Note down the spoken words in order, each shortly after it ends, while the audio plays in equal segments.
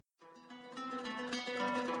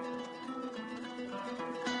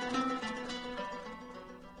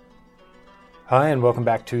Hi, and welcome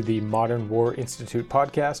back to the Modern War Institute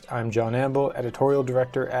podcast. I'm John Amble, editorial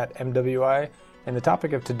director at MWI, and the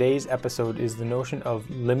topic of today's episode is the notion of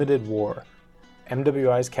limited war.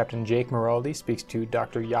 MWI's Captain Jake Maraldi speaks to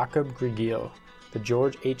Dr. Jakob Grigeel, the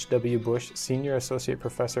George H.W. Bush Senior Associate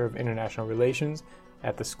Professor of International Relations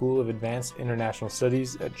at the School of Advanced International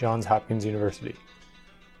Studies at Johns Hopkins University.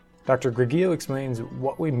 Dr. Grigeel explains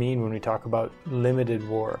what we mean when we talk about limited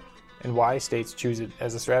war and why states choose it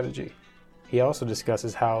as a strategy. He also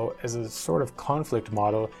discusses how, as a sort of conflict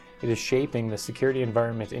model, it is shaping the security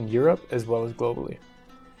environment in Europe as well as globally.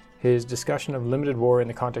 His discussion of limited war in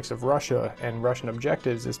the context of Russia and Russian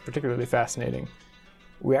objectives is particularly fascinating.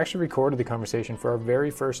 We actually recorded the conversation for our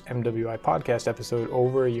very first MWI podcast episode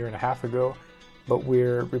over a year and a half ago, but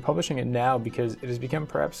we're republishing it now because it has become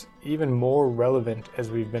perhaps even more relevant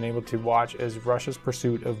as we've been able to watch as Russia's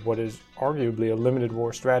pursuit of what is arguably a limited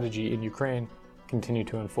war strategy in Ukraine continue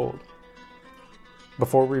to unfold.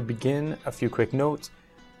 Before we begin, a few quick notes.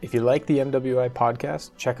 If you like the MWI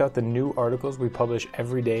podcast, check out the new articles we publish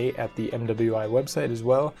every day at the MWI website as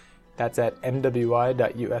well. That's at mwi.usma.edu.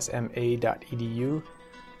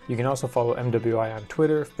 You can also follow MWI on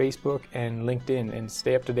Twitter, Facebook, and LinkedIn and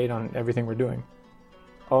stay up to date on everything we're doing.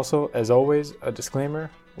 Also, as always, a disclaimer,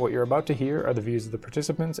 what you're about to hear are the views of the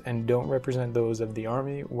participants and don't represent those of the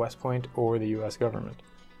Army, West Point, or the U.S. government.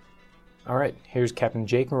 All right, here's Captain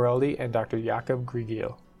Jake Maraldi and Dr. Jakob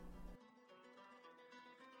Grigeel.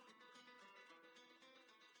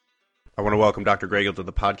 I want to welcome Dr. Grigeel to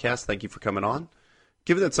the podcast. Thank you for coming on.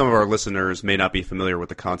 Given that some of our listeners may not be familiar with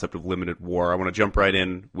the concept of limited war, I want to jump right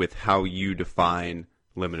in with how you define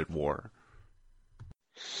limited war.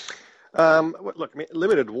 Look,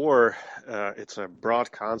 limited war, it's a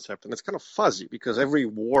broad concept, and it's kind of fuzzy because every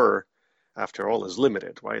war, after all, is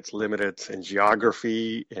limited, right? It's limited in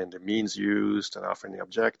geography and the means used and often the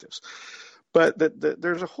objectives. But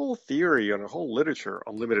there's a whole theory and a whole literature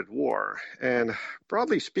on limited war. And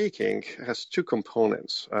broadly speaking, it has two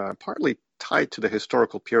components, partly tied to the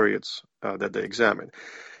historical periods that they examine.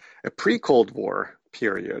 A pre-Cold War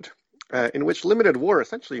period in which limited war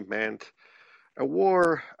essentially meant a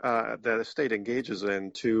war that a state engages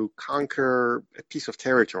in to conquer a piece of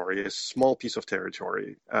territory, a small piece of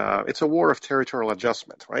territory. It's a war of territorial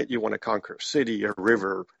adjustment, right? You want to conquer a city, a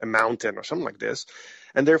river, a mountain, or something like this.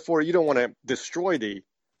 And therefore, you don't want to destroy the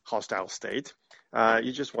hostile state.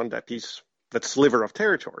 You just want that piece, that sliver of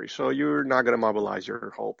territory. So you're not going to mobilize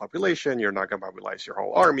your whole population. You're not going to mobilize your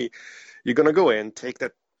whole army. You're going to go in, take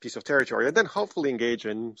that piece of territory, and then hopefully engage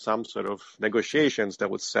in some sort of negotiations that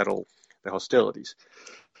would settle the hostilities.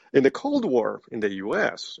 In the Cold War, in the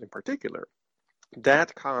U.S. in particular,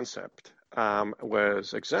 that concept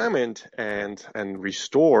was examined and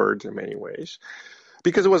restored in many ways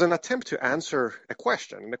because it was an attempt to answer a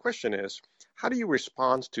question. And the question is, how do you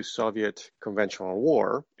respond to Soviet conventional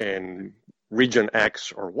war in region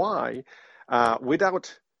X or Y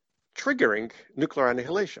without triggering nuclear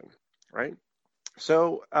annihilation, right?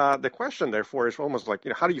 So the question, therefore, is almost like,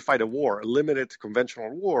 how do you fight a war, a limited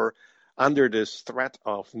conventional war, under this threat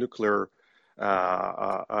of nuclear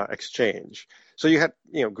exchange? So you had,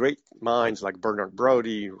 great minds like Bernard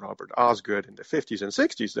Brodie, Robert Osgood in the 50s and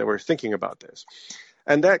 60s that were thinking about this.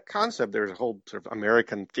 And that concept, there's a whole sort of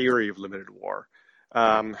American theory of limited war,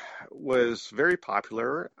 was very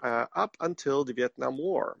popular up until the Vietnam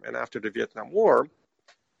War. And after the Vietnam War,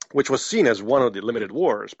 which was seen as one of the limited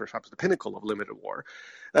wars, perhaps the pinnacle of limited war,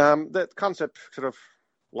 that concept sort of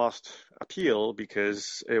lost appeal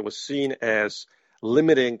because it was seen as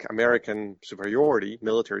limiting American superiority,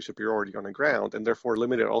 military superiority on the ground, and therefore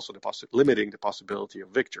limiting the possibility of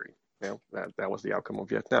victory. That was the outcome of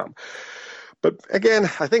Vietnam. But again,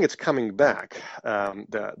 I think it's coming back,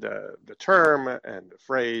 the term and the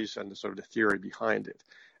phrase and the sort of the theory behind it.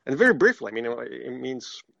 And very briefly, it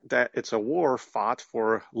means that it's a war fought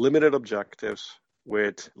for limited objectives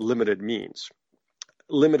with limited means.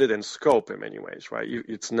 Limited in scope in many ways, right?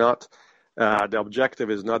 It's not the objective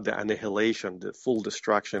is not the annihilation, the full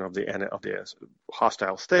destruction of the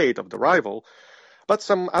hostile state, of the rival, but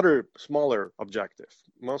some other smaller objective,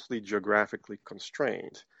 mostly geographically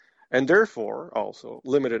constrained, and therefore also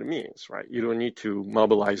limited means, right? You don't need to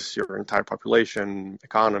mobilize your entire population,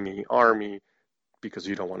 economy, army, because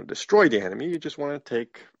you don't want to destroy the enemy. You just want to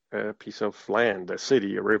take a piece of land, a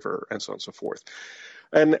city, a river, and so on and so forth.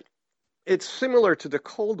 And it's similar to the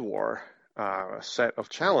Cold War set of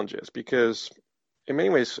challenges because in many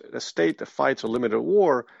ways, a state that fights a limited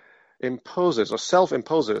war imposes or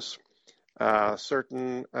self-imposes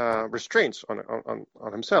certain restraints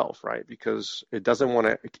on himself, right? Because it doesn't want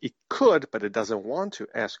to, it could, but it doesn't want to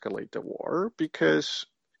escalate the war because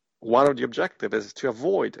one of the objectives is to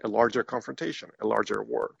avoid a larger confrontation, a larger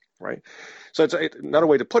war, right? So it's another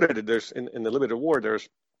way to put it. There's in the limited war, there's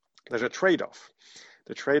a trade-off.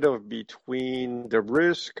 The trade-off between the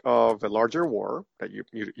risk of a larger war that you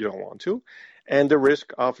don't want to, and the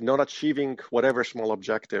risk of not achieving whatever small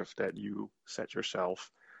objective that you set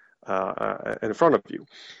yourself in front of you.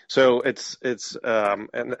 So it's and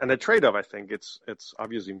the trade-off, I think it's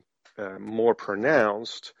obviously more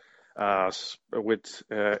pronounced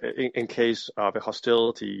in case of a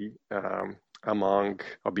hostility among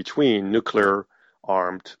or between nuclear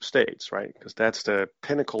armed states, right? Because that's the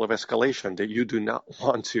pinnacle of escalation that you do not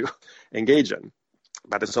want to engage in,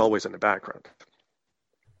 but it's always in the background.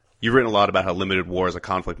 You've written a lot about how limited war as a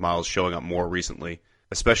conflict model is showing up more recently,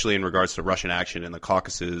 especially in regards to Russian action in the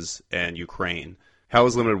Caucasus and Ukraine. How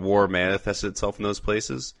has limited war manifested itself in those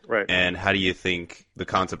places? Right. And how do you think the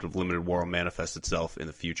concept of limited war will manifest itself in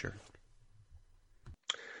the future?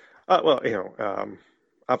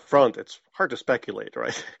 Up front, it's hard to speculate,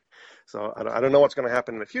 right? So I don't know what's going to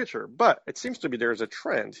happen in the future, but it seems to be there's a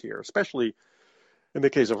trend here, especially in the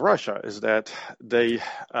case of Russia, is that they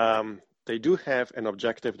do have an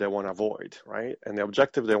objective they want to avoid, right? And the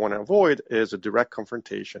objective they want to avoid is a direct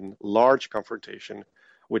confrontation, large confrontation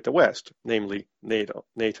with the West, namely NATO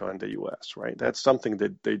and the U.S., right? That's something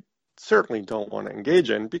that they certainly don't want to engage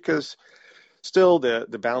in because still the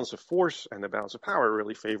balance of force and the balance of power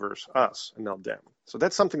really favors us and not them. So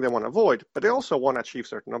that's something they want to avoid, but they also want to achieve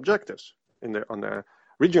certain objectives on the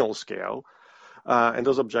regional scale. And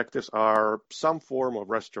those objectives are some form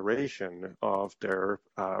of restoration of their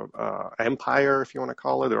empire, if you want to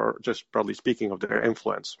call it, or just broadly speaking of their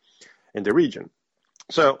influence in the region.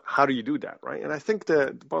 So how do you do that, right? And I think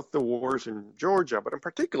that both the wars in Georgia, but in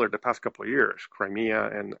particular the past couple of years,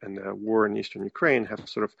 Crimea and the war in eastern Ukraine have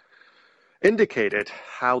sort of indicated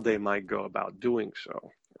how they might go about doing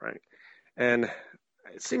so, right? And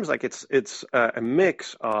it seems like it's a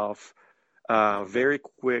mix of very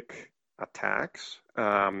quick attacks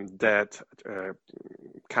that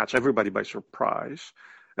catch everybody by surprise,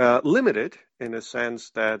 limited in the sense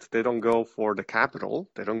that they don't go for the capital,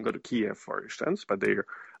 they don't go to Kiev, for instance, but they're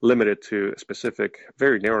limited to a specific,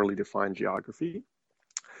 very narrowly defined geography.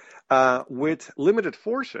 With limited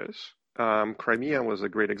forces, Crimea was a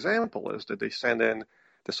great example, is that they send in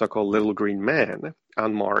the so-called little green men,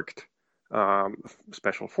 unmarked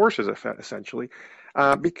special forces, essentially,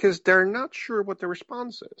 because they're not sure what the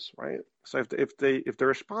response is, right? So if the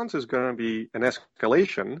response is going to be an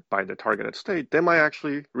escalation by the targeted state, they might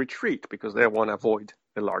actually retreat because they want to avoid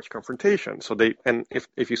a large confrontation. So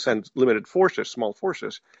if you send limited forces, small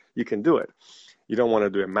forces, you can do it. You don't want to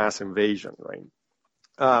do a mass invasion,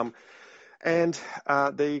 right? And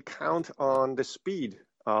they count on the speed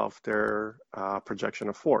of their projection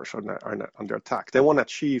of force on their attack. They want to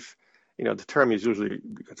achieve, the term is usually,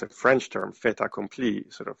 it's a French term, fait accompli,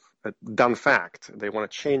 sort of a done fact. They want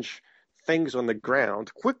to change things on the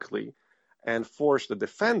ground quickly and force the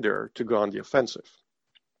defender to go on the offensive,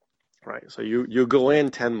 right? So you go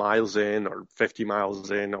in 10 miles in or 50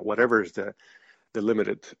 miles in or whatever is the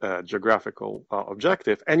limited geographical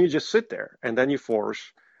objective, and you just sit there, and then you force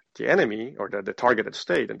the enemy or the targeted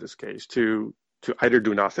state in this case to either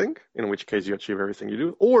do nothing, in which case you achieve everything you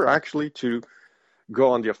do, or actually to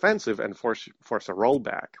go on the offensive and force a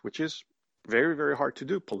rollback, which is very, very hard to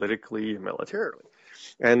do politically and militarily.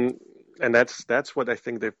 And that's what I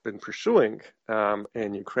think they've been pursuing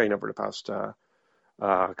in Ukraine over the past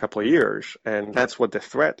couple of years. And that's what the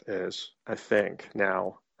threat is, I think,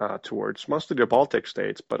 now towards mostly the Baltic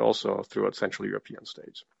states, but also throughout Central European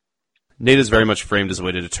states. NATO is very much framed as a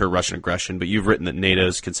way to deter Russian aggression, but you've written that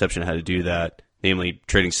NATO's conception of how to do that, namely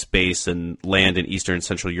trading space and land in Eastern and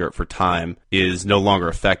Central Europe for time, is no longer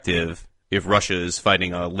effective if Russia is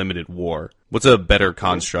fighting a limited war. What's a better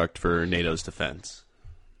construct for NATO's defense?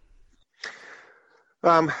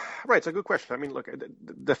 Right, it's a good question. I mean, look,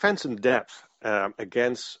 defense in depth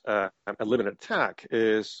against a limited attack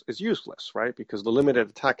is useless, right? Because the limited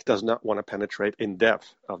attack does not want to penetrate in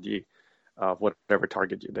depth of whatever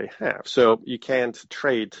target they have. So you can't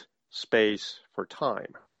trade space for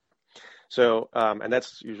time. So, and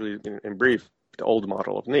that's usually, in brief, the old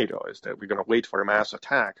model of NATO, is that we're going to wait for a mass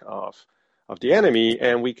attack of the enemy,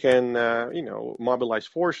 and we can, mobilize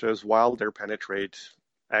forces while they penetrate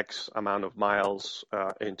X amount of miles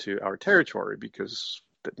into our territory, because,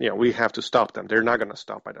 we have to stop them. They're not going to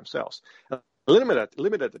stop by themselves.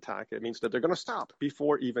 Limited attack, it means that they're going to stop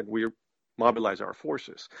before even we mobilize our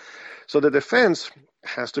forces. So the defense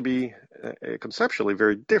has to be conceptually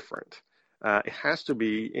very different. It has to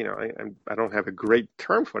be, I don't have a great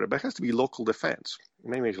term for it, but it has to be local defense.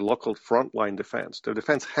 maybe local frontline defense. The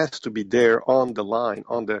defense has to be there on the line,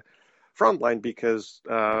 on the front line, because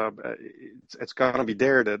it's going to be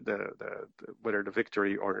there that whether the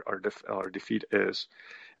victory or defeat is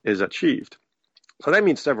achieved. So that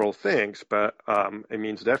means several things, but it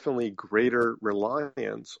means definitely greater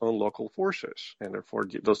reliance on local forces, and therefore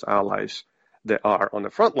those allies that are on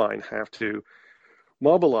the front line have to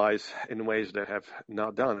mobilize in ways that have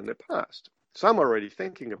not done in the past. So I'm already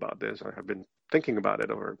thinking about this. I have been thinking about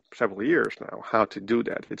it over several years now, how to do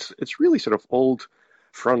that. It's really sort of old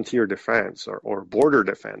frontier defense or border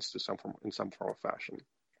defense in some form of fashion.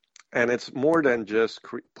 And it's more than just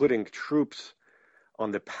putting troops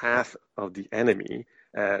on the path of the enemy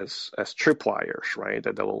as tripwires, right?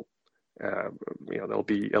 That they'll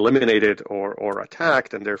be eliminated or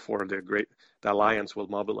attacked, and therefore the alliance will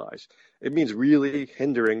mobilize. It means really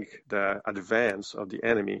hindering the advance of the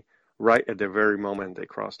enemy right at the very moment they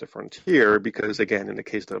cross the frontier, because again, in the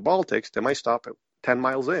case of the Baltics, they might stop at 10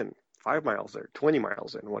 miles in, 5 miles there, 20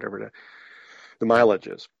 miles in, whatever the mileage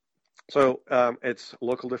is. So it's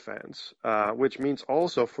local defense, which means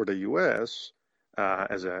also for the U.S.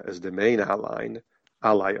 As the main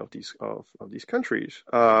ally of these countries,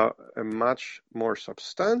 a much more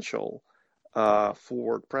substantial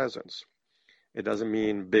forward presence. It doesn't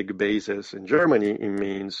mean big bases in Germany. It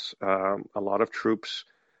means a lot of troops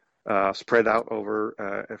spread out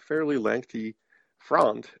over a fairly lengthy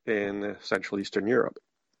front in Central Eastern Europe.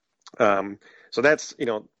 So that's,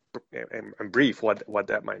 in brief, what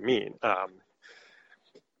that might mean.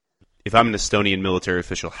 If I'm an Estonian military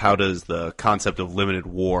official, how does the concept of limited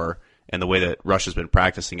war and the way that Russia's been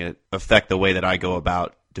practicing it affect the way that I go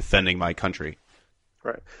about defending my country?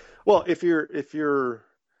 Right. Well, if you're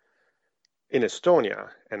in Estonia,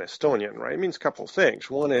 an Estonian, right, it means a couple of things.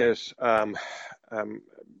 One is, I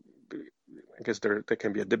guess there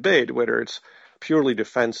can be a debate whether it's purely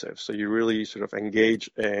defensive. So you really sort of engage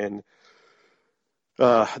in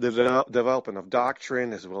the development of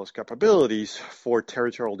doctrine as well as capabilities for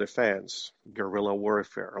territorial defense, guerrilla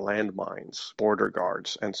warfare, landmines, border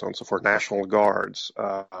guards, and so on and so forth, national guards,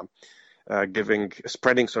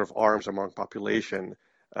 spreading sort of arms among population,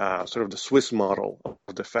 sort of the Swiss model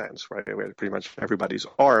of defense, right? Where pretty much everybody's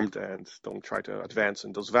armed and don't try to advance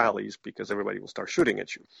in those valleys because everybody will start shooting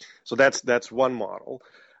at you. So that's one model.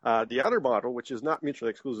 The other model, which is not mutually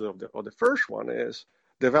exclusive of the first one, is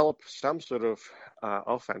develop some sort of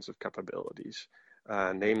offensive capabilities,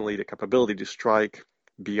 namely the capability to strike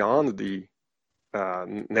beyond the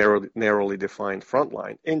narrowly defined front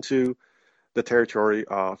line into the territory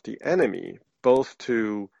of the enemy, both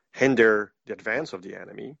to hinder the advance of the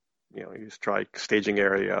enemy, you strike staging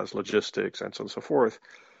areas, logistics, and so on and so forth,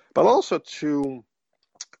 but also to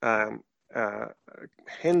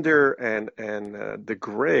hinder and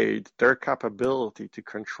degrade their capability to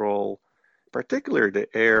control particularly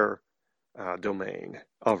the air domain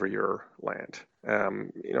over your land.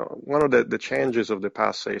 One of the changes of the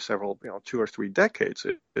past, say, several, 2 or 3 decades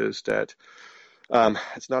is that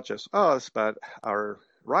it's not just us, but our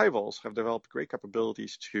rivals have developed great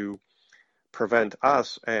capabilities to prevent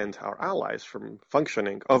us and our allies from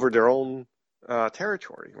functioning over their own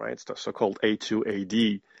territory, right? It's the so-called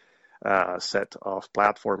A2AD set of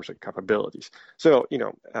platforms and capabilities. So,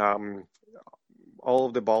 all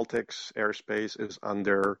of the Baltics airspace is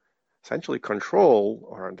under essentially control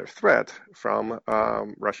or under threat from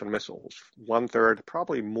Russian missiles. 1/3,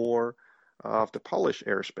 probably more, of the Polish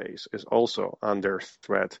airspace is also under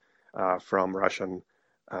threat from Russian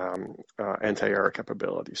anti-air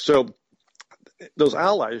capabilities. So those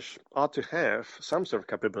allies ought to have some sort of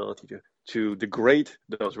capability to degrade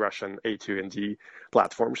those Russian A2 and D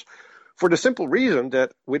platforms, for the simple reason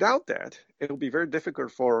that without that, it will be very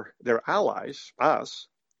difficult for their allies, us,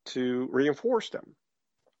 to reinforce them.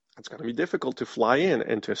 It's going to be difficult to fly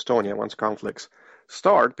into Estonia once conflicts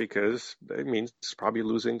start, because it means it's probably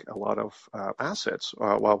losing a lot of assets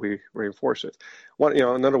while we reinforce it.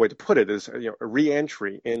 Another way to put it is, a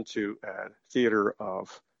re-entry into a theater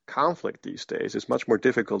of conflict these days is much more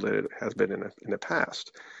difficult than it has been in the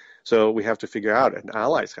past. So we have to figure out, and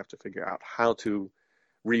allies have to figure out, how to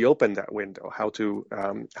reopen that window, how to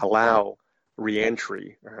allow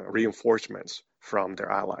re-entry, reinforcements from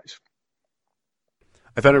their allies.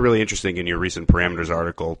 I found it really interesting in your recent Parameters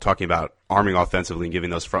article talking about arming offensively and giving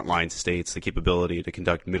those frontline states the capability to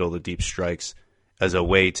conduct middle to deep strikes as a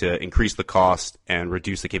way to increase the cost and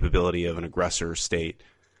reduce the capability of an aggressor state.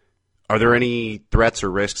 Are there any threats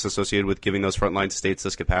or risks associated with giving those frontline states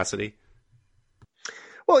this capacity?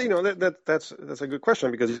 Well, that's a good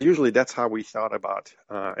question, because usually that's how we thought about,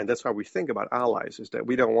 and that's how we think about allies, is that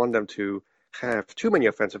we don't want them to have too many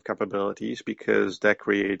offensive capabilities because that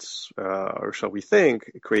creates, or so we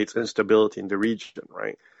think, it creates instability in the region,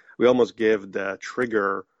 right? We almost give the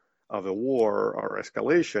trigger of a war or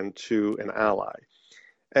escalation to an ally.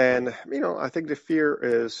 And, I think the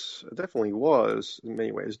fear definitely was in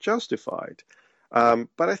many ways justified. But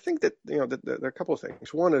I think that, there are a couple of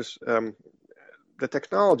things. One is the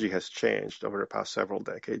technology has changed over the past several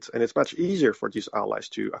decades, and it's much easier for these allies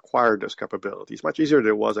to acquire those capabilities, much easier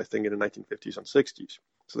than it was, I think, in the 1950s and 60s.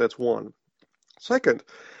 So that's one. Second,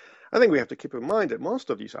 I think we have to keep in mind that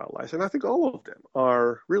most of these allies, and I think all of them,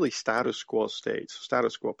 are really status quo states,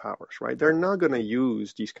 status quo powers, right? They're not going to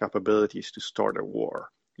use these capabilities to start a war.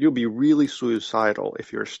 You'll be really suicidal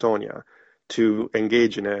if you're Estonia to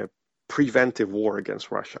engage in a preventive war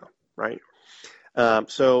against Russia, right?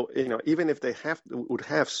 So, even if they would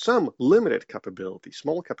have some limited capability,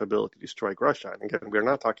 small capability to strike Russia, and again, we're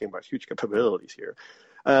not talking about huge capabilities here,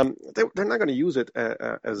 they're not going to use it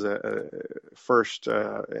as a first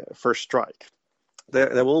strike.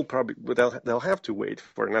 They'll have to wait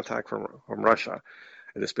for an attack from Russia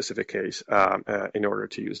in this specific case in order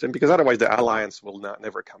to use them, because otherwise the alliance will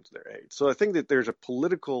never come to their aid. So I think that there's a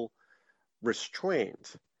political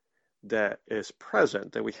restraint that is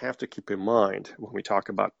present that we have to keep in mind when we talk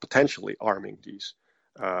about potentially arming these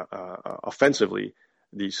offensively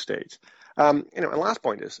these states. And last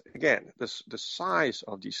point is, again, the size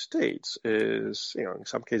of these states is, in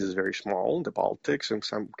some cases very small. The Baltics, in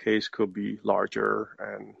some cases, could be larger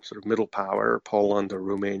and sort of middle power, Poland or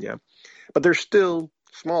Romania, but they're still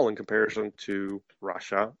small in comparison to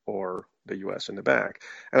Russia or the U.S. in the back.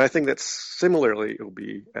 And I think that similarly, it will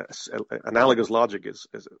be analogous logic is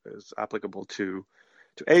applicable to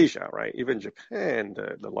Asia, right? Even Japan,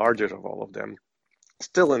 the largest of all of them,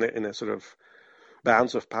 still in a sort of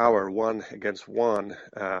balance of power, one against one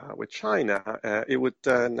with China, it would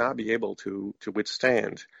not be able to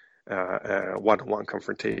withstand one-on-one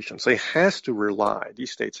confrontation. So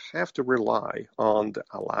these states have to rely on the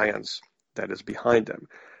alliance that is behind them.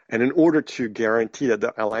 And in order to guarantee that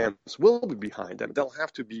the alliance will be behind them, they'll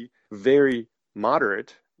have to be very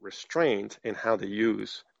moderate, restrained in how they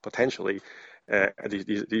use potentially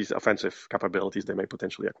these offensive capabilities they may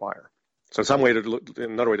potentially acquire. So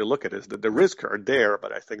another way to look at it is that the risks are there,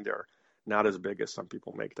 but I think they're not as big as some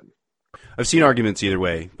people make them. I've seen arguments either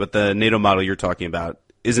way, but the NATO model you're talking about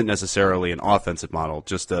isn't necessarily an offensive model,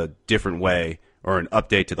 just a different way or an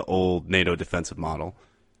update to the old NATO defensive model.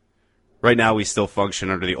 Right now, we still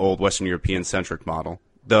function under the old Western European-centric model.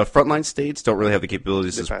 The frontline states don't really have the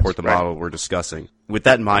capabilities to support the model we're discussing. With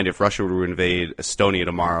that in mind, if Russia were to invade Estonia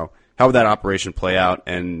tomorrow, how would that operation play out,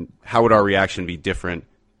 and how would our reaction be different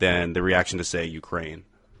than the reaction to, say, Ukraine?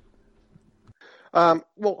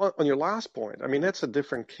 Well, on your last point, I mean, that's a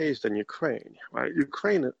different case than Ukraine, right?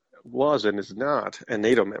 Ukraine was and is not a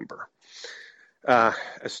NATO member.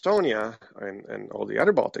 Estonia and all the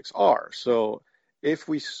other Baltics are. So if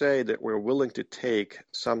we say that we're willing to take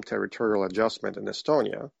some territorial adjustment in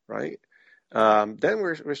Estonia, right, then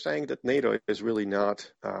we're saying that NATO is really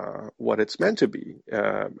not what it's meant to be,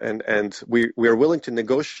 and we are willing to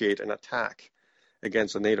negotiate an attack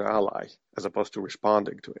against a NATO ally as opposed to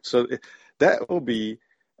responding to it. So that will be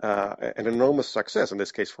an enormous success in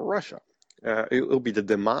this case for Russia. It will be the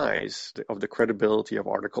demise of the credibility of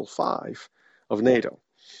Article 5 of NATO.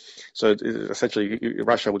 So essentially,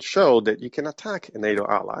 Russia would show that you can attack a NATO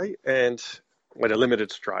ally and with a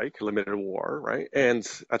limited strike, a limited war, right, and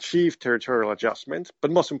achieve territorial adjustment.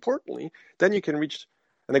 But most importantly, then you can reach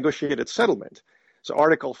a negotiated settlement. So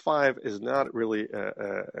Article 5 is not really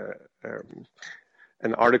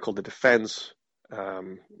an article that defends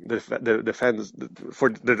for the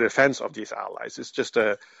defense of these allies. It's just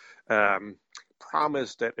a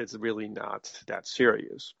promise that it's really not that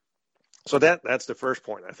serious. So that's the first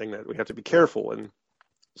point. I think that we have to be careful in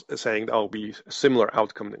saying that will be a similar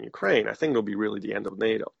outcome than Ukraine. I think it'll be really the end of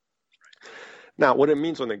NATO. Now, what it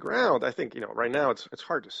means on the ground, I think, right now it's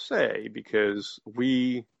hard to say because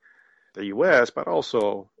we, the U.S., but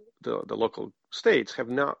also the local states have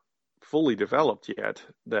not fully developed yet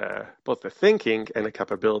both the thinking and the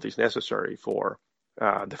capabilities necessary for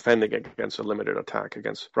defending against a limited attack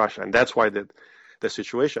against Russia. And that's why the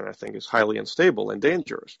situation, I think, is highly unstable and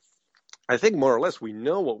dangerous. I think more or less we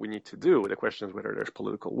know what we need to do. The question is whether there's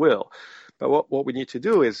political will. But what we need to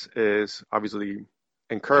do is obviously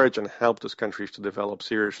encourage and help those countries to develop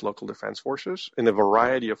serious local defense forces in a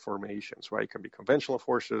variety of formations, right? It can be conventional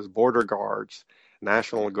forces, border guards,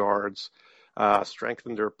 national guards,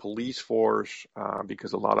 strengthen their police force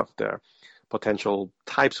because a lot of the potential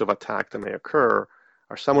types of attack that may occur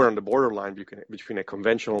are somewhere on the borderline between a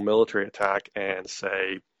conventional military attack and,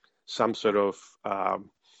 say, some sort of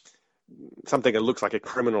something that looks like a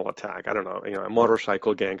criminal attack. I don't know, a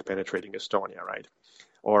motorcycle gang penetrating Estonia, right?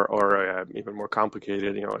 Or even more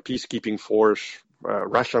complicated, a peacekeeping force,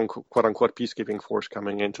 Russian quote unquote peacekeeping force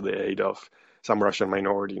coming into the aid of some Russian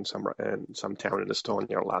minority in some town in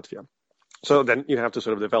Estonia or Latvia. So then you have to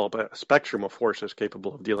sort of develop a spectrum of forces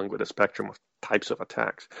capable of dealing with a spectrum of types of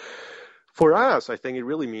attacks. For us, I think it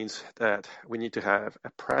really means that we need to have a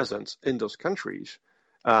presence in those countries,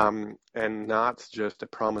 and not just a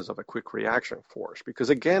promise of a quick reaction force. Because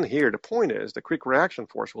again, here the point is the quick reaction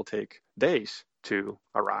force will take days to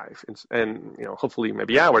arrive, and hopefully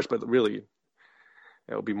maybe hours, but really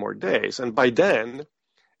it'll be more days. And by then,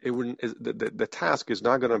 the task is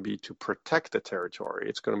not going to be to protect the territory.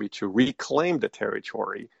 It's going to be to reclaim the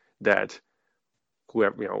territory that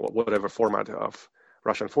whatever format of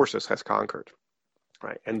Russian forces has conquered,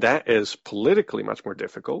 right? And that is politically much more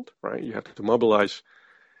difficult, right? You have to mobilize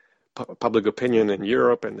public opinion in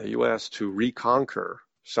Europe and the U.S. to reconquer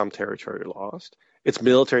some territory lost. It's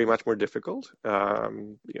military much more difficult,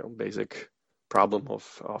 basic problem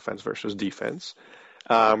of offense versus defense.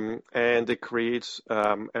 And it creates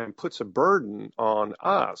and puts a burden on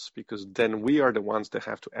us because then we are the ones that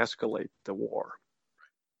have to escalate the war.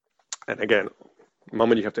 And again, the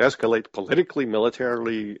moment you have to escalate politically,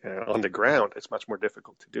 militarily, on the ground, it's much more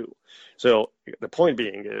difficult to do. So the point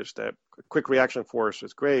being is that quick reaction force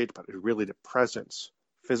is great, but it's really the presence,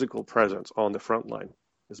 physical presence on the front line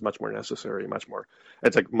is much more necessary,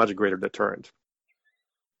 it's a much greater deterrent.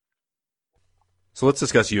 So let's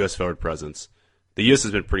discuss U.S. forward presence. The U.S.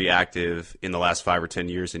 has been pretty active in the last 5 or 10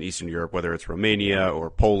 years in Eastern Europe, whether it's Romania or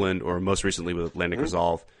Poland or most recently with Atlantic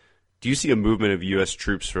Resolve. Do you see a movement of U.S.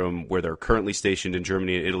 troops from where they're currently stationed in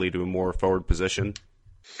Germany and Italy to a more forward position?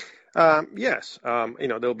 Yes.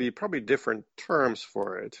 There'll be probably different terms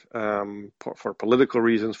for it, for political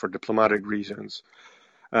reasons, for diplomatic reasons.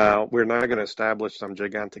 We're not going to establish some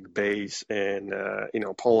gigantic base in,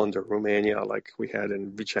 Poland or Romania like we had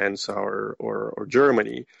in Vicenza or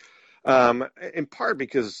Germany. In part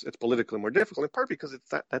because it's politically more difficult, in part because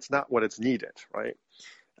that's not what it's needed, right?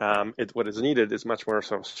 What is needed is much more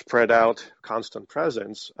sort of spread out, constant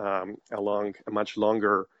presence along a much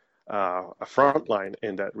longer a front line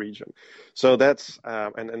in that region. So that's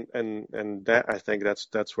and that I think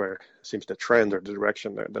that's where it seems the trend or the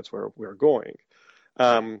direction that's where we're going.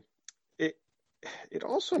 It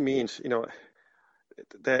also means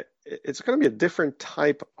that it's going to be a different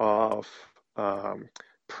type of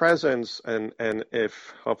presence, and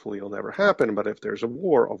if hopefully it'll never happen, but if there's a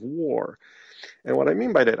war. And what I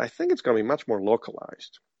mean by that, I think it's going to be much more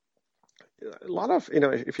localized. A lot of,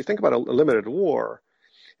 if you think about a limited war,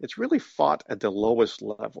 it's really fought at the lowest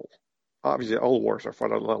level. Obviously, all wars are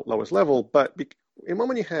fought at the lowest level, but the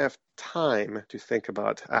moment you have time to think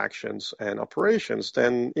about actions and operations,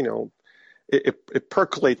 then, it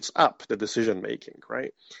percolates up the decision making,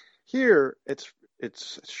 right? Here,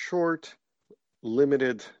 it's short,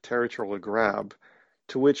 limited territorial grab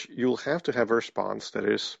to which you'll have to have a response that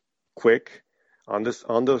is quick, on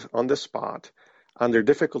the spot, under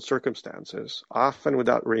difficult circumstances, often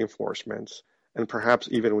without reinforcements, and perhaps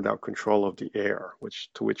even without control of the air,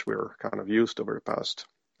 to which we're kind of used over the past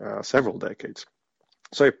several decades.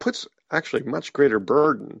 So it puts actually much greater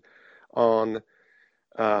burden on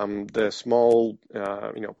the small,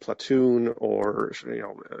 platoon or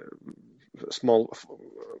small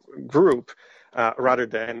group, rather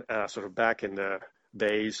than sort of back in the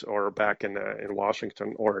base or back in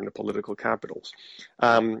Washington or in the political capitals.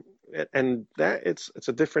 And that it's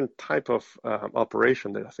a different type of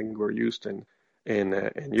operation that I think we're used in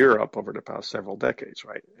Europe over the past several decades,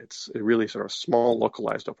 right? It's really sort of small,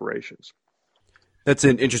 localized operations. That's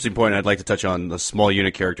an interesting point. I'd like to touch on the small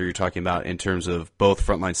unit character you're talking about in terms of both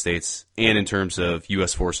frontline states and in terms of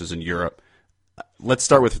U.S. forces in Europe. Let's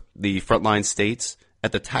start with the frontline states.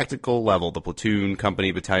 At the tactical level, the platoon,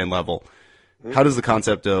 company, battalion level, how does the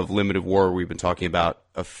concept of limited war we've been talking about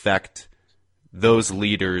affect those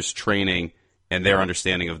leaders' training and their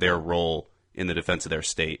understanding of their role in the defense of their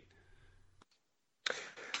state?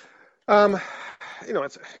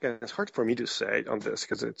 It's hard for me to say on this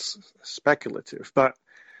because it's speculative, but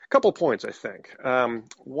a couple points, I think.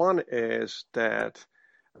 One is that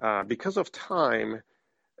because of time,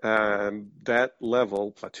 that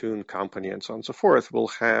level, platoon, company, and so on and so forth, will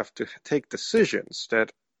have to take decisions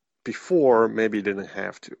that before maybe didn't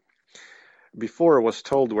have to. Before it was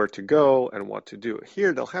told where to go and what to do.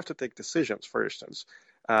 Here, they'll have to take decisions. For instance,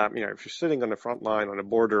 if you're sitting on the front line on the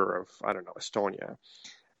border of, Estonia,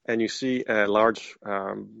 and you see a large,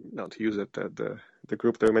 to use it, the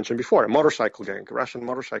group that we mentioned before, a motorcycle gang, a Russian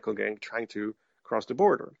motorcycle gang trying to cross the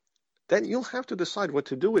border. then you'll have to decide what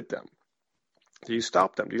to do with them. Do you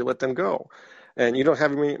stop them? Do you let them go? And you don't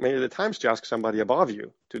have many of the times to ask somebody above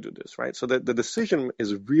you to do this, right? So the decision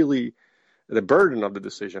is really, the burden of the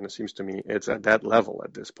decision, it seems to me, it's at that level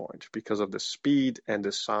at this point because of the speed and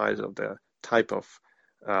the size of the type of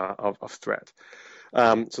threat.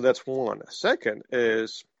 So that's one. Second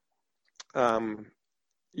is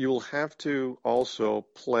you'll have to also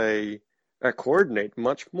coordinate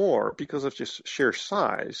much more because of just sheer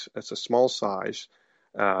size. It's a small size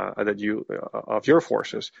that of your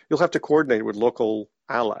forces. You'll have to coordinate with local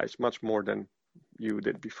allies much more than you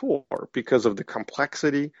did before because of the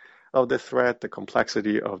complexity of the threat, the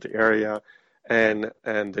complexity of the area, and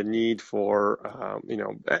the need for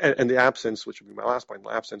and the absence, which would be my last point, the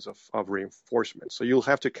absence of reinforcement. So you'll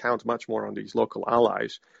have to count much more on these local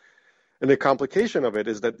allies. And the complication of it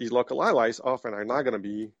is that these local allies often are not going to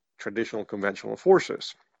be traditional conventional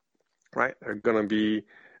forces, right? They're going to be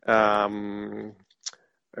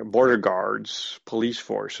border guards, police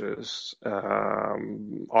forces,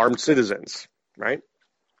 armed citizens, right?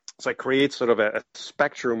 So it creates sort of a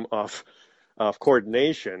spectrum of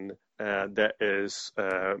coordination that is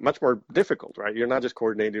much more difficult, right? You're not just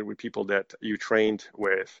coordinated with people that you trained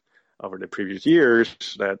with over the previous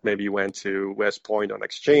years that maybe went to West Point on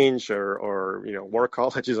exchange or war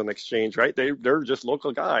colleges on exchange, right? They're just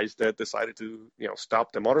local guys that decided to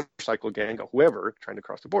stop the motorcycle gang or whoever trying to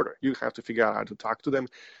cross the border. You have to figure out how to talk to them,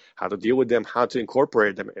 how to deal with them, how to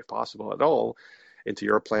incorporate them if possible at all into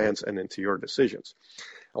your plans and into your decisions.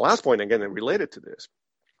 The last point, again, related to this,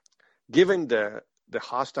 given the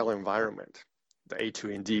hostile environment, the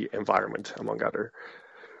A2D environment, among other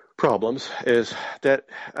problems, is that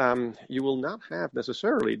you will not have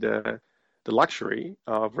necessarily the luxury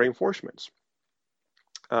of reinforcements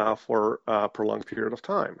for a prolonged period of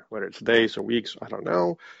time, whether it's days or weeks, I don't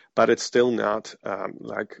know, but it's still not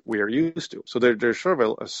like we are used to. So there's sort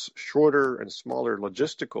of a shorter and smaller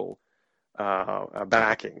logistical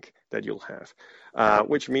backing that you'll have,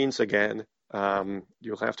 which means, again,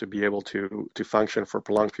 you'll have to be able to function for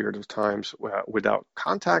prolonged periods of times without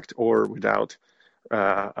contact or without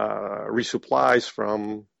resupplies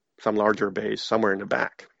from some larger base somewhere in the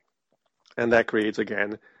back. And that creates,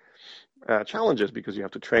 again, challenges because you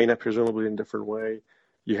have to train it presumably in a different way.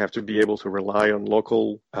 You have to be able to rely on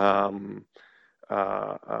local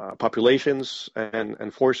populations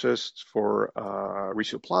and forces for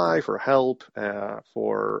resupply, for help,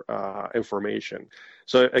 for information.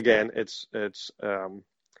 So again, it's an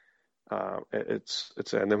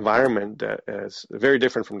environment that is very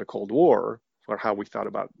different from the Cold War, or how we thought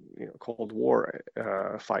about Cold War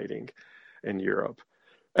fighting in Europe.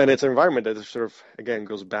 And it's an environment that sort of, again,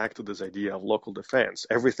 goes back to this idea of local defense.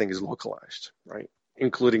 Everything is localized, right?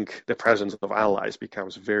 Including the presence of allies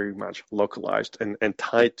becomes very much localized and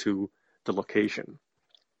tied to the location.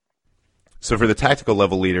 So for the tactical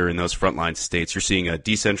level leader in those frontline states, you're seeing a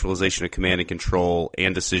decentralization of command and control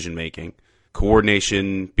and decision-making,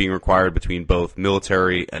 coordination being required between both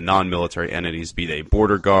military and non-military entities, be they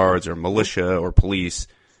border guards or militia or police,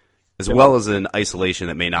 as well as an isolation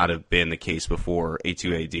that may not have been the case before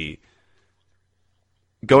A2AD.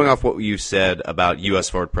 Going off what you said about U.S.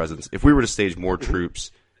 forward presence, if we were to stage more troops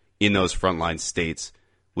in those frontline states,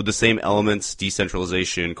 would the same elements,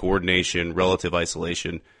 decentralization, coordination, relative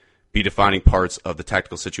isolation, be defining parts of the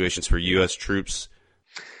tactical situations for U.S. troops?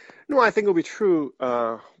 No, I think it'll be true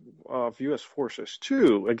of U.S. forces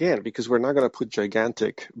too, again, because we're not going to put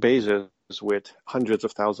gigantic bases with hundreds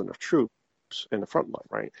of thousands of troops in the front line,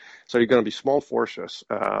 right? So you're going to be small forces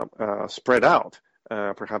spread out,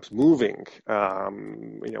 perhaps moving.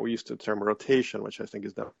 We used the term rotation, which I think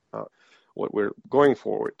is what we're going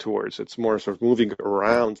forward towards. It's more sort of moving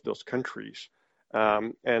around those countries.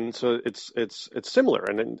 And so it's similar.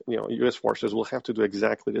 And then, U.S. forces will have to do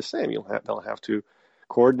exactly the same. They'll have to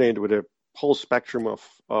coordinate with a whole spectrum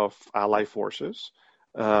of ally forces.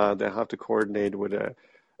 They'll have to coordinate with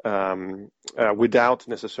without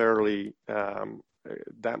necessarily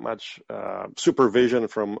that much supervision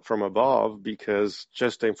from above, because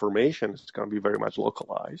just the information is going to be very much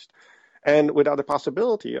localized, and without the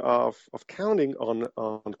possibility of counting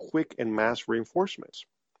on quick and mass reinforcements,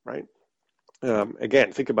 right?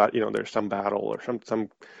 Again, think about, there's some battle or some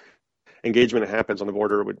engagement that happens on the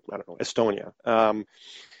border with, I don't know, Estonia.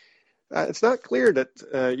 It's not clear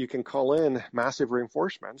that you can call in massive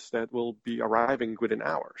reinforcements that will be arriving within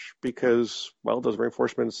hours because, well, those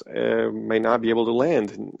reinforcements may not be able to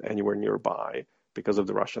land anywhere nearby because of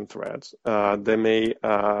the Russian threats. They may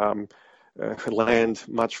land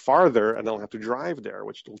much farther, and they'll have to drive there,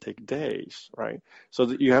 which will take days, right? So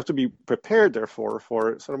that you have to be prepared, therefore,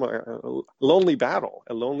 for sort of a lonely battle,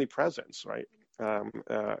 a lonely presence, right,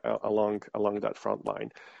 along that front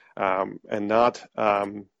line, and not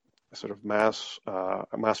sort of mass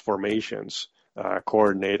formations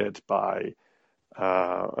coordinated by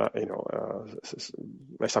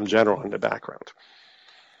some general in the background.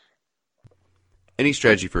 Any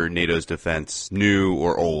strategy for NATO's defense, new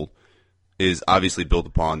or old, is obviously built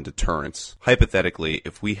upon deterrence. Hypothetically,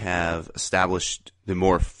 if we have established the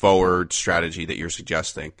more forward strategy that you're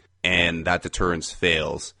suggesting, and that deterrence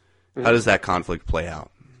fails, how does that conflict play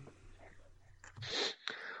out?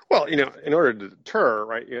 Well, in order to deter,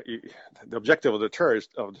 right, the objective of deterrence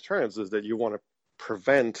is that you want to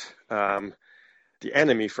prevent the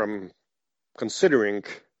enemy from considering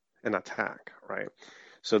an attack, right?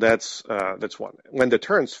 So that's one. When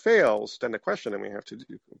deterrence fails, then the question that we have to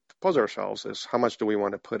pose ourselves is how much do we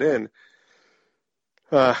want to put in,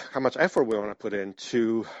 how much effort we want to put in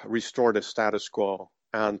to restore the status quo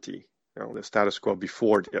ante, the status quo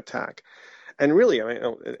before the attack. And really,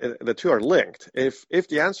 the two are linked. If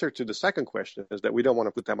the answer to the second question is that we don't want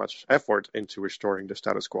to put that much effort into restoring the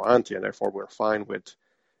status quo ante, and therefore we're fine with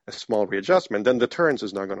a small readjustment, then deterrence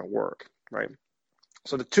is not going to work, right?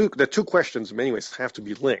 So the two questions in many ways have to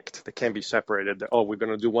be linked. They can't be separated. That, we're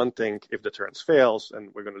going to do one thing if deterrence fails, and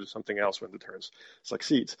we're going to do something else when deterrence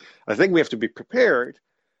succeeds. I think we have to be prepared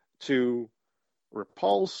to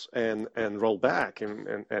repulse and roll back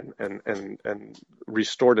and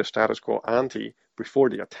restore the status quo ante before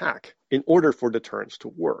the attack in order for deterrence to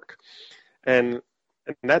work. And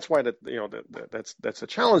that's why that's a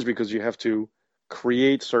challenge, because you have to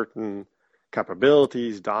create certain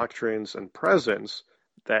capabilities, doctrines, and presence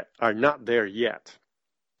that are not there yet,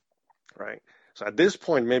 right? So at this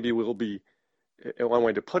point, maybe we'll be, one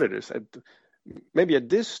way to put it is that maybe at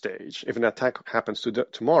this stage, if an attack happens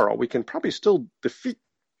tomorrow, we can probably still defeat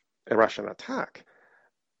a Russian attack,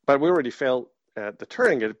 but we already failed at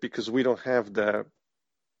deterring it because we don't have the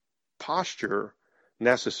posture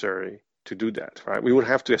necessary to do that, right? We would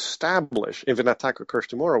have to establish, if an attack occurs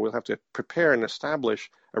tomorrow, we'll have to prepare and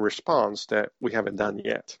establish a response that we haven't done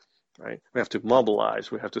yet, right? We have to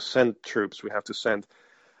mobilize, we have to send troops, we have to send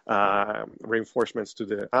reinforcements to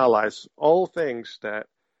the allies, all things that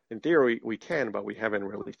in theory we can, but we haven't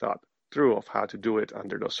really thought through of how to do it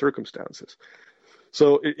under those circumstances.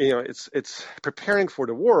 So, it's preparing for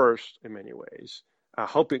the worst in many ways,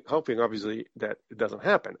 hoping obviously that it doesn't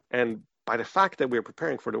happen. And by the fact that we're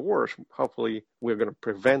preparing for the worst, hopefully we're going to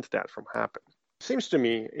prevent that from happening. It seems to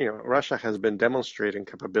me, Russia has been demonstrating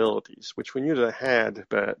capabilities, which we knew they had,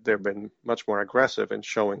 but they've been much more aggressive in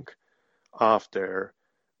showing off their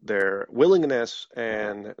willingness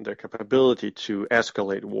and their capability to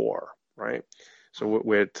escalate war, right? So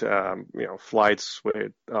with flights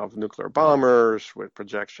of nuclear bombers, with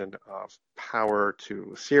projection of power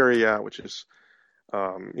to Syria, which is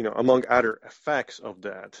among other effects of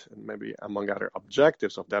that, and maybe among other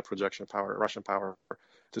objectives of that projection of power, Russian power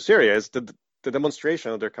to Syria, is the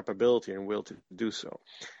demonstration of their capability and will to do so.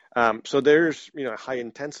 So there's a high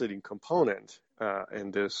intensity component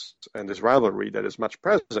in this rivalry that is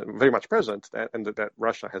very much present, and that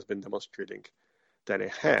Russia has been demonstrating that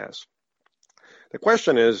it has. The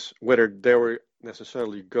question is whether they will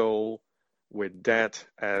necessarily go with that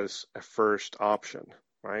as a first option,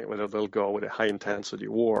 right? Whether they'll go with a high-intensity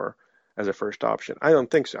war as a first option. I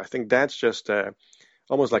don't think so. I think that's just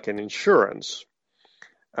almost like an insurance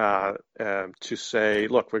to say,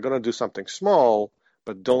 look, we're going to do something small,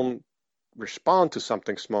 but don't respond to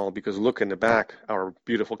something small because look in the back, our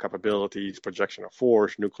beautiful capabilities, projection of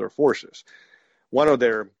force, nuclear forces. One of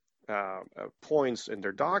their points in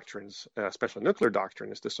their doctrines, especially nuclear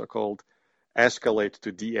doctrine, is the so-called escalate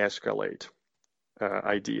to de-escalate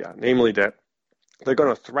idea, namely that they're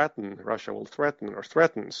going to threaten, Russia will threaten or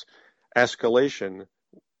threatens escalation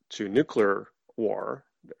to nuclear war.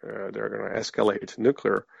 They're going to escalate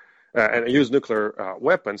nuclear and use nuclear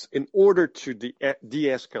weapons in order to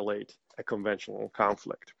de-escalate a conventional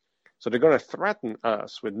conflict. So they're going to threaten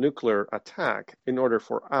us with nuclear attack in order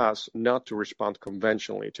for us not to respond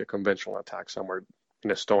conventionally to a conventional attack somewhere in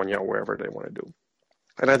Estonia or wherever they want to do.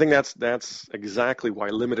 And I think that's exactly why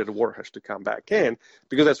limited war has to come back in,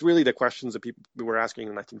 because that's really the questions that people were asking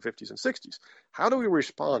in the 1950s and 60s. How do we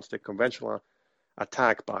respond to a conventional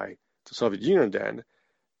attack by the Soviet Union then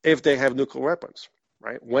if they have nuclear weapons,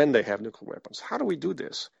 right? When they have nuclear weapons, how do we do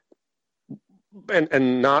this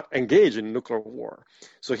and not engage in nuclear war?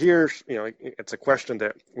 So here's, it's a question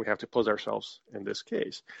that we have to pose ourselves in this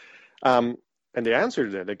case. And the answer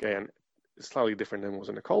to that, again, slightly different than it was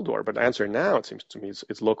in the Cold War. But the answer now, it seems to me,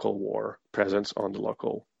 is local war presence on the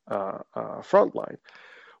local front line.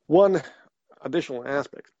 One additional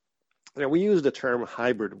aspect, we use the term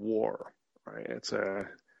hybrid war, right? It's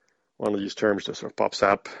one of these terms that sort of pops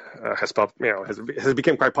up, has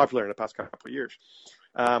become quite popular in the past couple of years.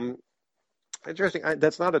 Interesting.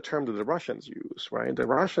 That's not a term that the Russians use, right? The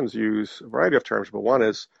Russians use a variety of terms, but one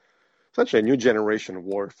is essentially a new generation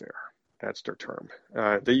warfare. That's their term.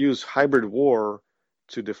 They use hybrid war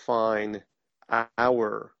to define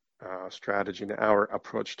our strategy and our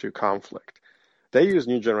approach to conflict. They use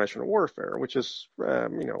new generation warfare, which is, a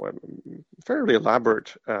fairly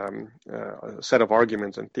elaborate set of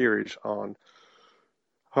arguments and theories on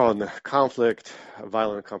conflict,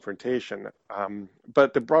 violent confrontation.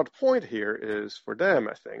 But the broad point here is, for them,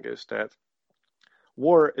 I think, is that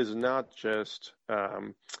war is not just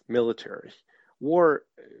military. War,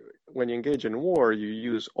 when you engage in war, you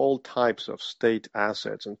use all types of state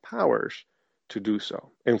assets and powers to do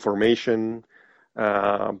so. Information,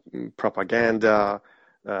 propaganda,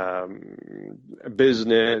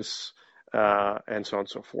 business, and so on and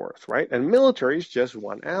so forth, right? And military is just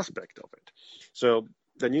one aspect of it. So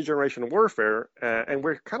the new generation of warfare, and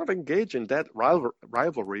we're kind of engaged in that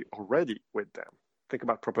rivalry already with them. Think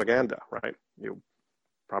about propaganda, right? You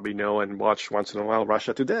probably know and watch once in a while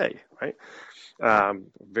Russia Today, right?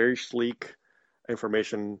 Very sleek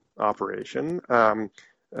information operation,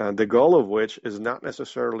 the goal of which is not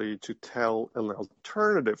necessarily to tell an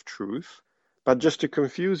alternative truth, but just to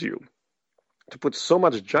confuse you, to put so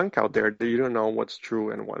much junk out there that you don't know what's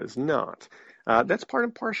true and what is not. That's part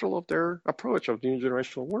and parcel of their approach of new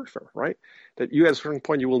generational warfare, right? That you, at a certain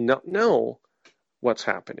point, you will not know what's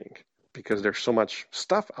happening because there's so much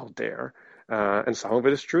stuff out there, and some of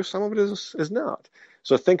it is true, some of it is not.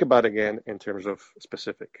 So think about, again, in terms of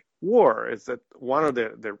specific war, is that one of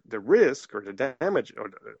the risk or the damage or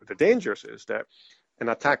the dangers is that an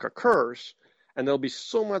attack occurs and there'll be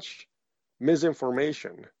so much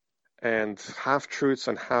misinformation and half-truths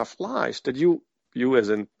and half-lies that you as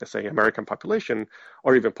in, let's say, American population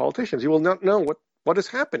or even politicians, you will not know what is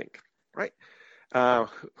happening, right?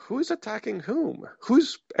 Who's attacking whom?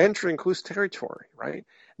 Who's entering whose territory, right?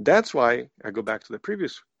 That's why I go back to the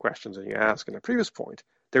previous questions that you asked in the previous point.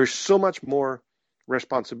 There's so much more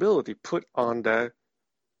responsibility put on the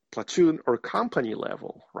platoon or company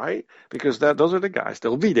level, right? Because those are the guys.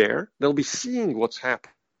 They'll be there. They'll be seeing what's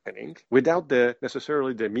happening without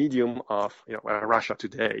necessarily the medium of Russia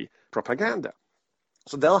Today propaganda.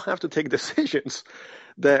 So they'll have to take decisions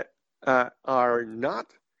that are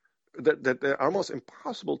almost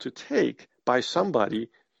impossible to take by somebody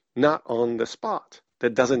not on the spot,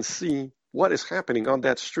 that doesn't see what is happening on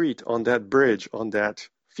that street, on that bridge, on that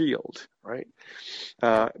field, right?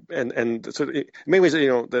 And so in many ways,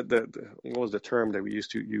 what was the term that we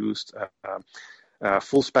used to use?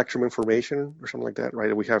 Full spectrum information or something like that,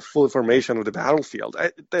 right? We have full information of the battlefield.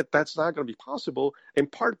 That's not going to be possible, in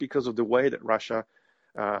part because of the way that Russia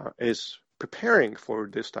is preparing for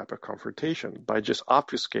this type of confrontation by just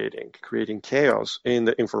obfuscating, creating chaos in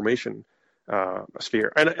the information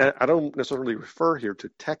sphere. And I don't necessarily refer here to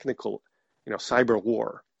technical, cyber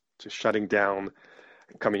war, to shutting down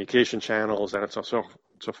communication channels and so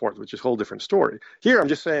forth, which is a whole different story. Here, I'm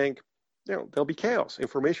just saying, there'll be chaos,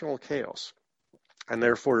 informational chaos. And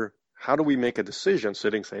therefore, how do we make a decision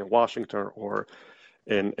sitting, say, in Washington or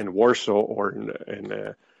in Warsaw or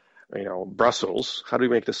in Brussels? How do we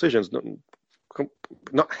make decisions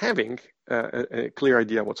not having a clear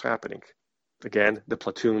idea of what's happening? Again, the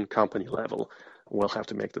platoon company level will have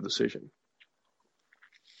to make the decision.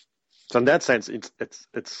 So in that sense,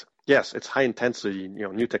 it's high intensity,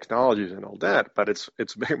 new technologies and all that, but it's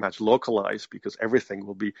very much localized because everything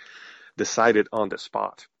will be decided on the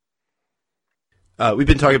spot. We've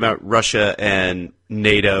been talking about Russia and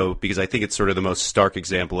NATO because I think it's sort of the most stark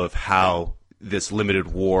example of how this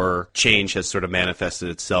limited war change has sort of manifested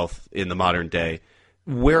itself in the modern day.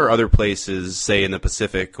 Where are other places, say in the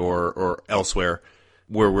Pacific or elsewhere,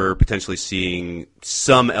 where we're potentially seeing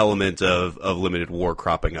some element of limited war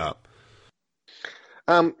cropping up?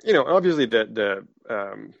 Obviously the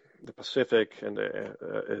Pacific and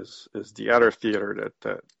is the other theater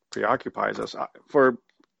that preoccupies us for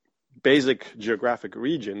basic geographic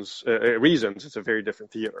reasons. It's a very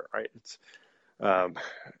different theater, right? It's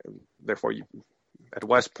therefore at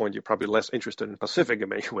West Point you're probably less interested in the Pacific in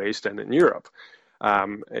many ways than in Europe.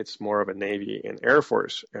 It's more of a Navy and Air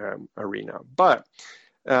Force arena, but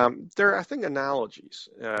there are, I think, analogies,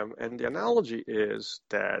 and the analogy is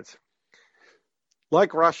that,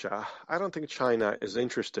 like Russia, I don't think China is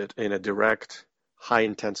interested in a direct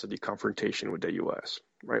high-intensity confrontation with the U.S.,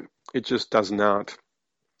 right? It just does not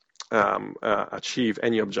achieve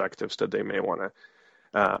any objectives that they may want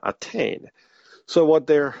to attain. So what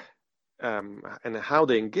they're and how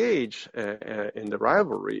they engage in the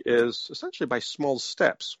rivalry is essentially by small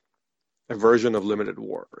steps, a version of limited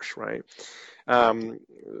wars, right?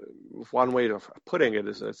 One way of putting it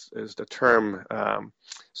is the term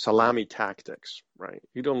salami tactics, right?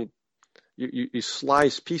 You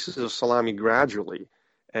slice pieces of salami gradually,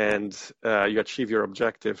 and you achieve your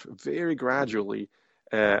objective very gradually,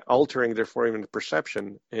 altering therefore even the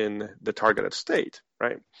perception in the targeted state,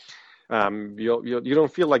 right? You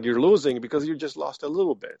don't feel like you're losing because you just lost a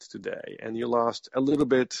little bit today and you lost a little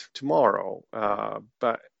bit tomorrow.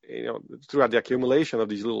 But throughout the accumulation of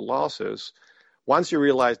these little losses, once you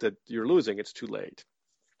realize that you're losing, it's too late.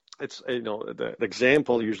 It's the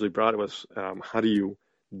example usually brought was how do you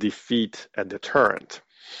defeat a deterrent?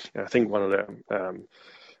 And I think one of the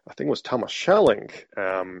I think it was Thomas Schelling,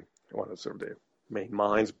 one of sort of the main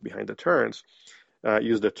minds behind deterrence,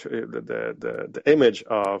 used the image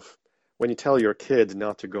of when you tell your kid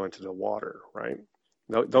not to go into the water, right?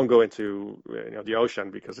 No, don't go into the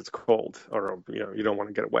ocean because it's cold, or you don't want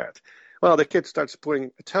to get wet. Well, the kid starts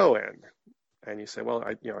putting a toe in, and you say, well,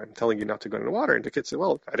 I'm telling you not to go in the water, and the kid says,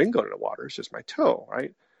 well, I didn't go in the water, it's just my toe,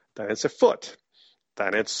 right? Then it's a foot,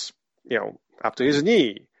 then it's up to his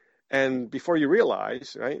knee, and before you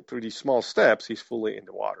realize, right, through these small steps, he's fully in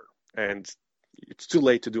the water, and it's too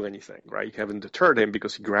late to do anything, right? You haven't deterred him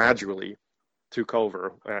because he gradually took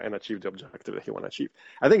over and achieved the objective that he want to achieve.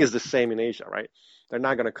 I think it's the same in Asia, right? They're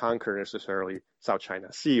not going to conquer necessarily South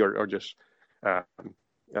China Sea or just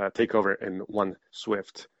take over in one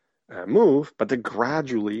swift move, but they're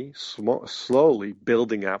gradually, slowly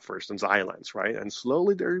building up, for instance, islands, right? And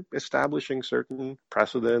slowly they're establishing certain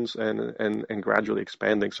precedents and gradually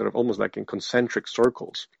expanding, sort of almost like in concentric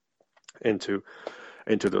circles into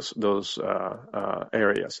those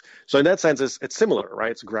areas. So in that sense, it's similar,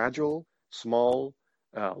 right? It's gradual, small,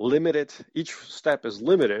 limited. Each step is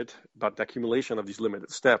limited, but the accumulation of these limited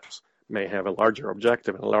steps may have a larger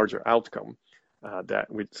objective and a larger outcome that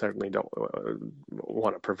we certainly don't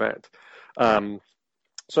want to prevent.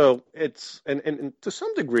 So it's and to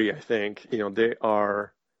some degree, I think they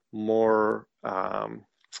are more.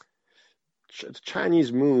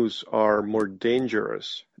 Chinese moves are more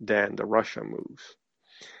dangerous than the Russia moves,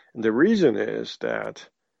 and the reason is that.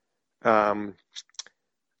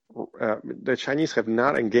 The Chinese have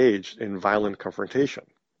not engaged in violent confrontation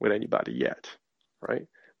with anybody yet, right?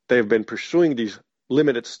 They've been pursuing these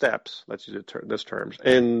limited steps, let's use these terms,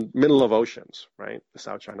 in middle of oceans, right? The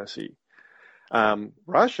South China Sea.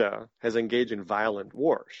 Russia has engaged in violent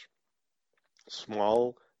wars,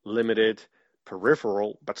 small, limited,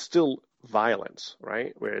 peripheral, but still violence,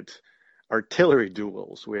 right? With artillery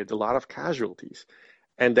duels, with a lot of casualties.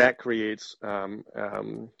 And that creates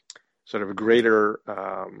sort of a greater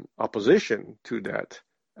opposition to that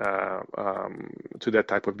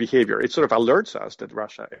type of behavior. It sort of alerts us that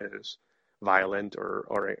Russia is violent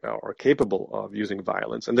or capable of using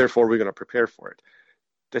violence, and therefore we're going to prepare for it.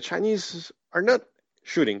 The Chinese are not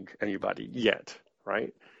shooting anybody yet,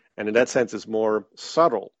 right? And in that sense, it's more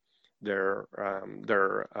subtle their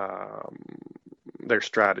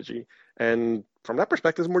strategy, and from that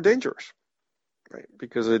perspective, it's more dangerous, right?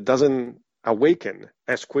 Because it doesn't awaken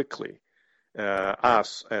as quickly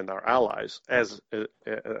us and our allies as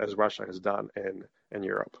Russia has done in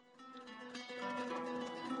Europe.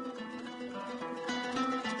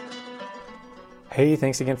 Hey,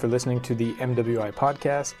 thanks again for listening to the MWI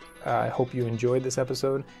podcast. I hope you enjoyed this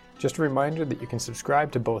episode. Just a reminder that you can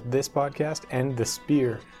subscribe to both this podcast and The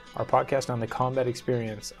Spear, our podcast on the combat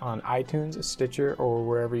experience, on iTunes, Stitcher, or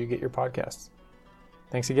wherever you get your podcasts.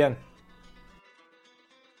 Thanks again.